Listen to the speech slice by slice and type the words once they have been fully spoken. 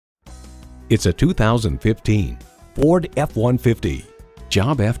It's a 2015 Ford F-150.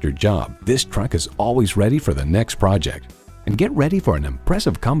 Job after job, this truck is always ready for the next project. And get ready for an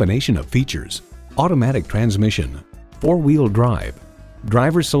impressive combination of features: automatic transmission, four-wheel drive,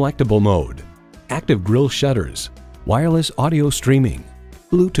 driver selectable mode, active grille shutters, wireless audio streaming,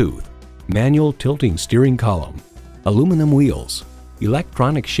 Bluetooth, manual tilting steering column, aluminum wheels,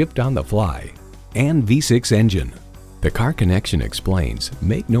 electronic shift on the fly, and V6 engine. The Car Connection explains,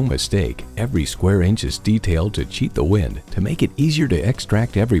 make no mistake, every square inch is detailed to cheat the wind to make it easier to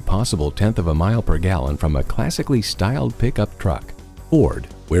extract every possible tenth of a mile per gallon from a classically styled pickup truck. Ford,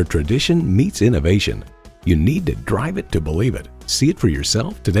 where tradition meets innovation. You need to drive it to believe it. See it for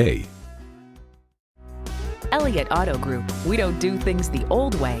yourself today. Elliott Auto Group. We don't do things the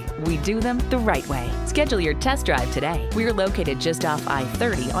old way, we do them the right way. Schedule your test drive today. We're located just off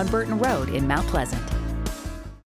I-30 on Burton Road in Mount Pleasant.